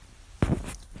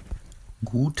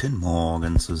Guten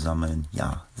Morgen zusammen.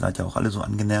 Ja, seid ihr auch alle so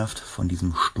angenervt von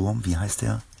diesem Sturm? Wie heißt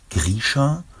der?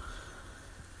 Grisha?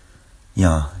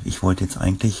 Ja, ich wollte jetzt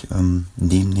eigentlich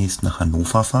demnächst nach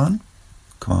Hannover fahren.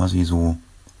 Quasi so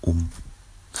um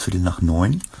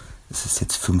 7:45. Es ist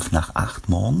jetzt 7:55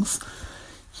 morgens.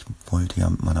 Ich wollte ja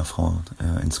mit meiner Frau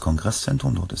ins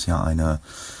Kongresszentrum. Dort ist ja eine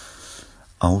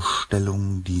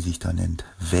Ausstellung, die sich da nennt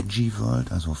Veggie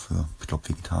World, also für, ich glaube,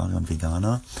 Vegetarier und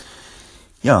Veganer.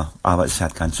 Ja, aber es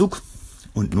fährt kein Zug.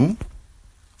 Und nun?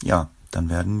 Ja, dann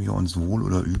werden wir uns wohl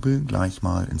oder übel gleich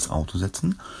mal ins Auto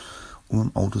setzen und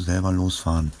im Auto selber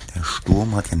losfahren. Der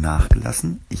Sturm hat hier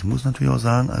nachgelassen. Ich muss natürlich auch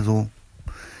sagen, also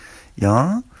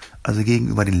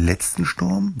gegenüber dem letzten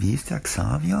Sturm, wie ist der,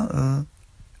 Xavier,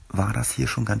 war das hier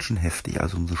schon ganz schön heftig.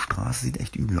 Also unsere Straße sieht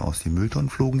echt übel aus. Die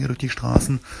Mülltonnen flogen hier durch die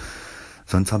Straßen.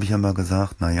 Sonst habe ich ja mal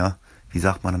gesagt, naja, wie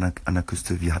sagt man an der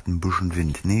Küste, wir hatten ein bisschen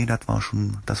Wind. Nee, das war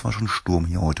schon Sturm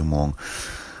hier heute Morgen.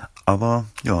 Aber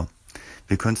ja,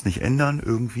 wir können es nicht ändern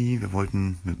irgendwie. Wir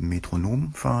wollten mit dem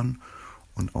Metronom fahren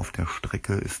und auf der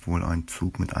Strecke ist wohl ein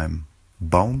Zug mit einem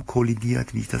Baum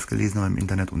kollidiert, wie ich das gelesen habe im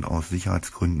Internet, und aus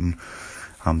Sicherheitsgründen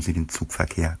haben sie den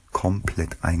Zugverkehr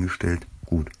komplett eingestellt.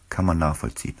 Gut, kann man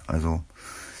nachvollziehen. Also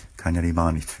kann ja die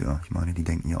Bahn nichts für. Ich meine, die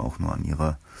denken ja auch nur an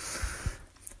ihre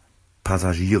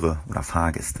Passagiere oder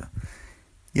Fahrgäste.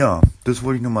 Ja, das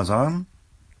wollte ich nur mal sagen.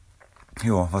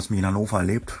 Ja, was mich in Hannover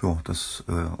erlebt,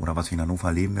 oder was ich in Hannover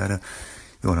erleben werde,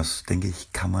 ja, das denke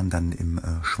ich, kann man dann im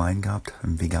Schwein gehabt,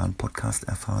 im veganen Podcast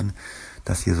erfahren.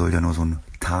 Das hier soll ja nur so ein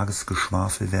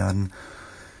Tagesgeschwafel werden.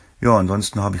 Ja,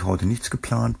 ansonsten habe ich heute nichts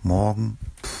geplant. Morgen,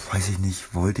 weiß ich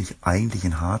nicht, wollte ich eigentlich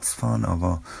in Harz fahren,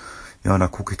 aber ja, da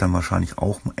gucke ich dann wahrscheinlich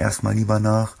auch erstmal lieber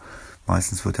nach.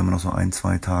 Meistens wird ja immer noch so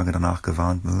 1-2 Tage danach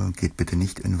gewarnt, geht bitte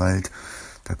nicht in den Wald.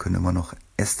 Da können immer noch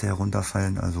Äste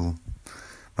herunterfallen, also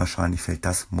wahrscheinlich fällt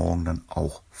das morgen dann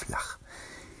auch flach.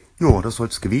 Jo, das soll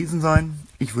es gewesen sein.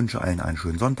 Ich wünsche allen einen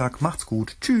schönen Sonntag. Macht's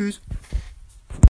gut. Tschüss.